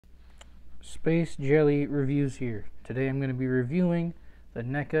Space Jelly reviews here. Today I'm going to be reviewing the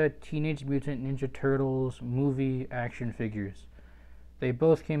NECA Teenage Mutant Ninja Turtles movie action figures. They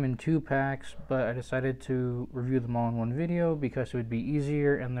both came in 2 packs, but I decided to review them all in one video because it would be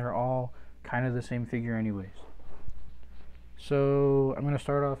easier and they're all kind of the same figure anyways. So I'm going to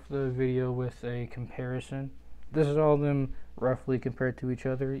start off the video with a comparison. This is all of them roughly compared to each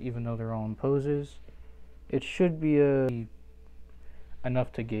other, even though they're all in poses. It should be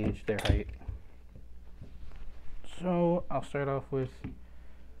enough to gauge their height. So I'll start off with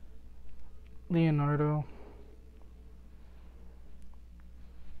Leonardo.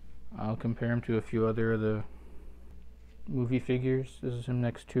 I'll compare him to a few other of the movie figures. This is him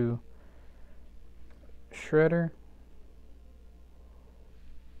next to Shredder,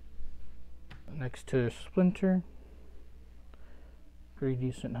 next to Splinter, pretty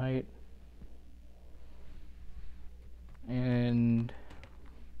decent height, and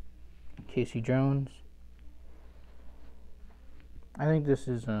Casey Jones. I think this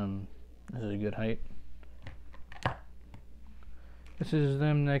is a good height. This is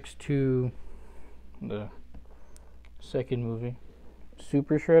them next to the second movie,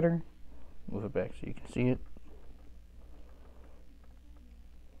 Super Shredder. Move it back so you can see it.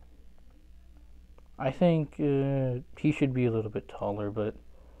 I think he should be a little bit taller, but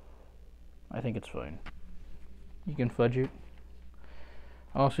I think it's fine. You can fudge it.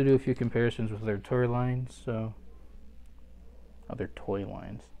 I'll also do a few comparisons with their toy lines, so other toy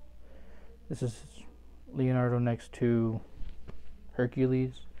lines. This is Leonardo next to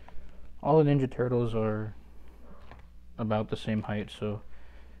Hercules. All the Ninja Turtles are about the same height, so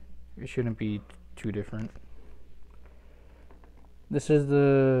it shouldn't be too different. This is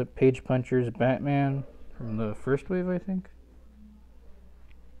the Page Puncher's Batman from the first wave, I think.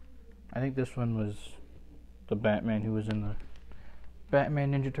 I think this one was the Batman who was in the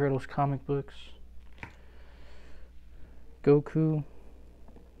Batman Ninja Turtles comic books. Goku.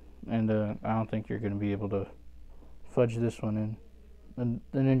 And I don't think you're going to be able to fudge this one in.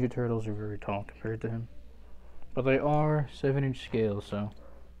 The Ninja Turtles are very tall compared to him. But they are 7-inch scale, so.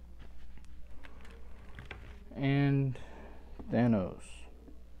 And Thanos.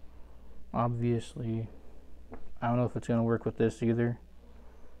 Obviously, I don't know if it's going to work with this either.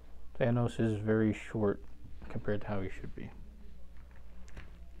 Thanos is very short compared to how he should be.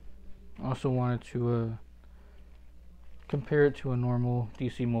 Also wanted to compare it to a normal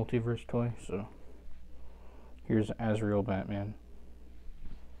DC Multiverse toy, so here's Azrael Batman.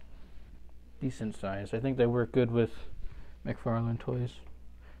 Decent size. I think they work good with McFarlane toys.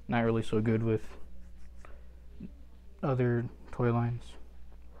 Not really so good with other toy lines.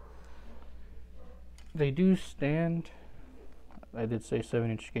 They do stand. I did say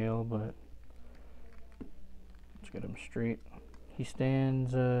 7-inch scale, but let's get him straight. He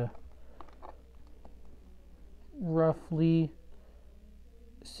stands roughly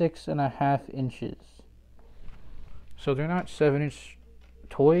 6.5 inches. So they're not 7-inch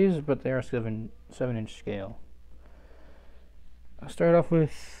toys, but they are 7-inch scale. I'll start off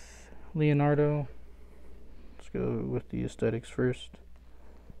with Leonardo. Let's go with the aesthetics first.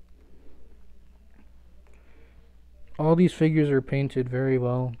 All these figures are painted very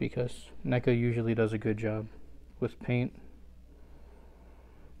well because NECA usually does a good job with paint.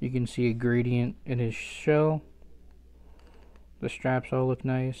 You can see a gradient in his shell. The straps all look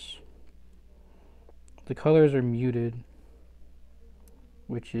nice. The colors are muted,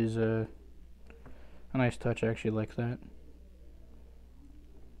 which is a nice touch. I actually like that.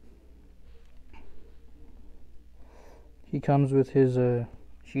 He comes with his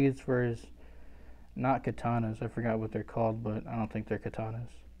sheaths for his, not katanas, I forgot what they're called, but I don't think they're katanas.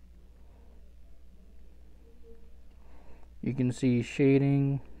 You can see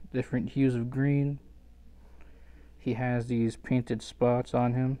shading, different hues of green. He has these painted spots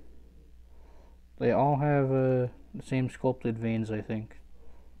on him. They all have the same sculpted veins, I think,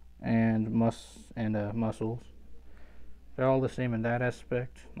 and muscles. They're all the same in that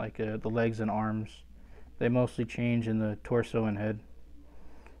aspect, like the legs and arms. They mostly change in the torso and head.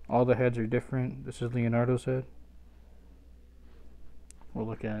 All the heads are different. This is Leonardo's head. We'll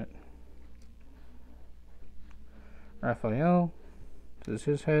look at Raphael. This is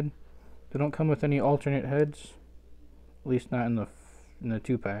his head. They don't come with any alternate heads, at least not in the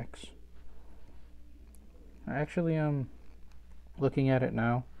 2 packs. Actually, looking at it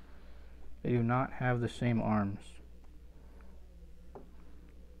now, they do not have the same arms.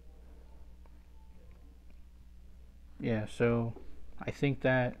 Yeah, so I think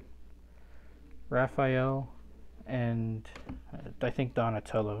that Raphael and I think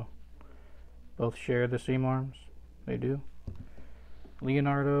Donatello both share the same arms. They do.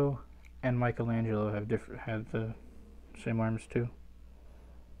 Leonardo and Michelangelo have the same arms too.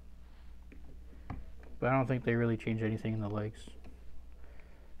 But I don't think they really change anything in the legs.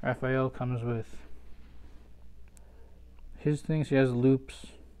 Raphael comes with his things. He has loops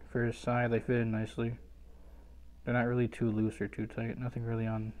for his side. They fit in nicely. They're not really too loose or too tight. Nothing really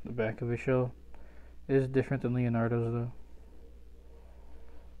on the back of his shell. It is different than Leonardo's though.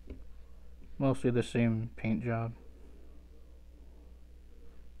 Mostly the same paint job.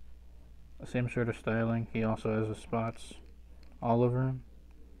 The same sort of styling. He also has the spots all over him.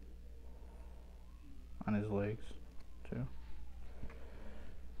 On his legs too.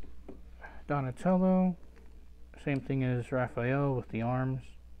 Donatello, same thing as Raphael with the arms.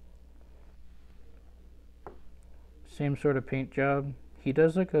 Same sort of paint job. He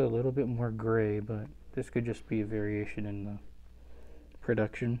does look a little bit more gray, but this could just be a variation in the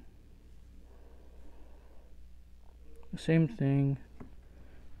production. Same thing,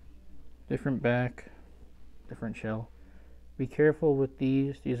 different back, different shell. Be careful with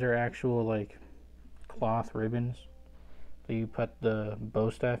these. These are actual like cloth ribbons that you put the bow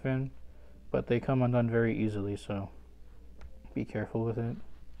staff in, but they come undone very easily, so be careful with it.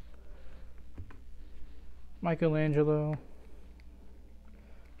 Michelangelo,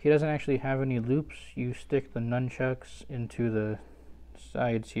 he doesn't actually have any loops. You stick the nunchucks into the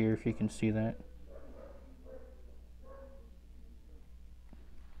sides here, if you can see that.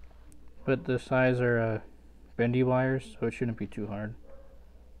 But the sides are bendy wires, so it shouldn't be too hard.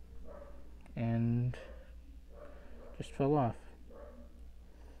 And just fell off.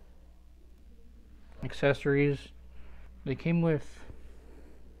 Accessories, they came with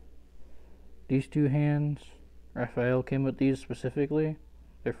these two hands. Raphael came with these specifically.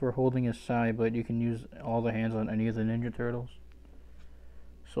 They're for holding his side, but you can use all the hands on any of the Ninja Turtles.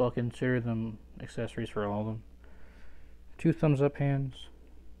 So I'll consider them accessories for all of them. Two thumbs up hands.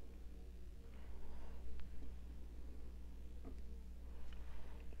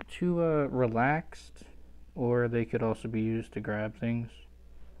 Two relaxed, or they could also be used to grab things.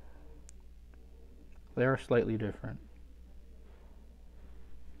 They are slightly different.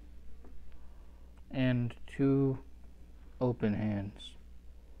 And two open hands.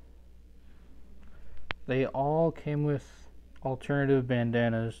 They all came with alternative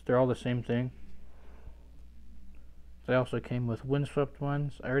bandanas. They're all the same thing. They also came with windswept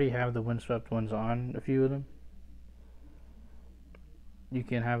ones. I already have the windswept ones on, a few of them. You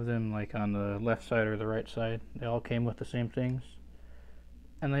can have them like on the left side or the right side. They all came with the same things.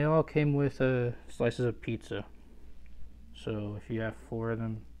 And they all came with slices of pizza. So if you have 4 of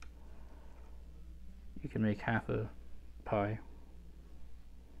them, you can make half a pie.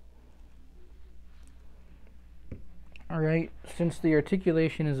 Alright, since the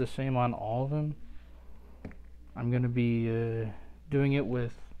articulation is the same on all of them, I'm going to be doing it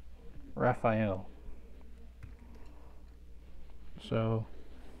with Raphael. So,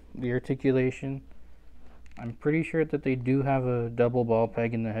 the articulation, I'm pretty sure that they do have a double ball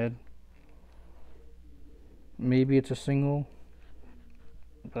peg in the head. Maybe it's a single,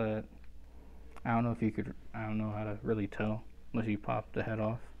 but I don't know if you could, I don't know how to really tell unless you pop the head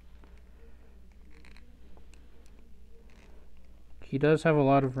off. He does have a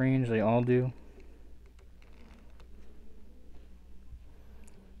lot of range, they all do.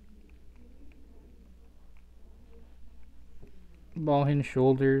 Ball hinge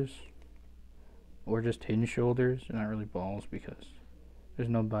shoulders, or just hinge shoulders. They're not really balls because there's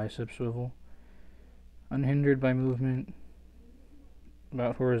no bicep swivel. Unhindered by movement,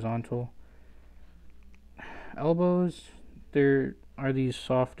 about horizontal. Elbows, there are these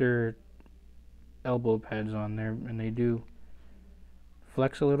softer elbow pads on there, and they do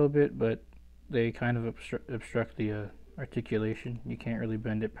flex a little bit, but they kind of obstruct the articulation. You can't really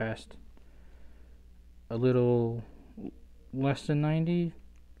bend it past a little less than 90,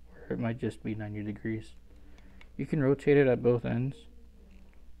 or it might just be 90 degrees. You can rotate it at both ends.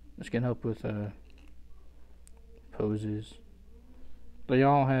 This can help with poses. They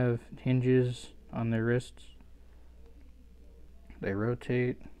all have hinges on their wrists. They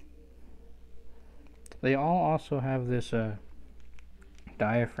rotate. They all also have this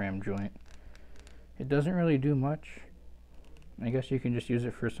diaphragm joint. It doesn't really do much. I guess you can just use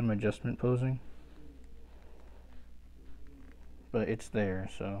it for some adjustment posing. But it's there,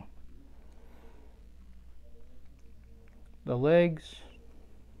 so. The legs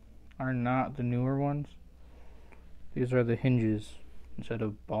are not the newer ones. These are the hinges instead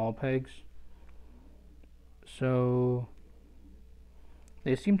of ball pegs. So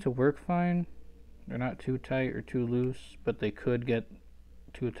they seem to work fine. They're not too tight or too loose, but they could get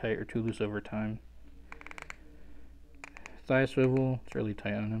too tight or too loose over time. Thigh swivel, it's really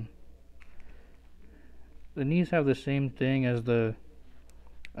tight on him. The knees have the same thing as the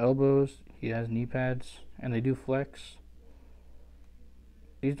elbows. He has knee pads, and they do flex.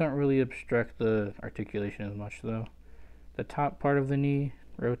 These don't really obstruct the articulation as much though. The top part of the knee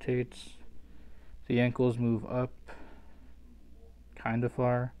rotates. The ankles move up kind of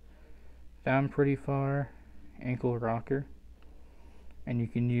far, down pretty far, ankle rocker. And you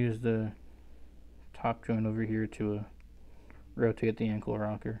can use the top joint over here to rotate the ankle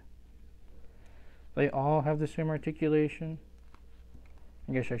rocker. They all have the same articulation.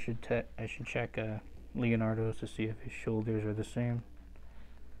 I guess I should check Leonardo's to see if his shoulders are the same.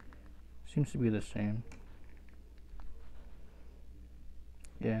 Seems to be the same.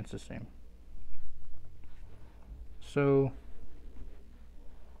 Yeah, it's the same. So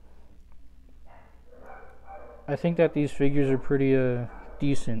I think that these figures are pretty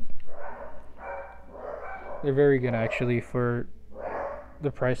decent. They're very good actually for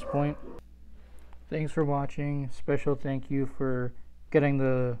the price point. Thanks for watching. Special thank you for getting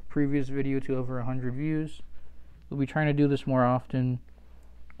the previous video to over 100 views. We'll be trying to do this more often.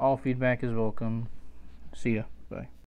 All feedback is welcome. See ya. Bye.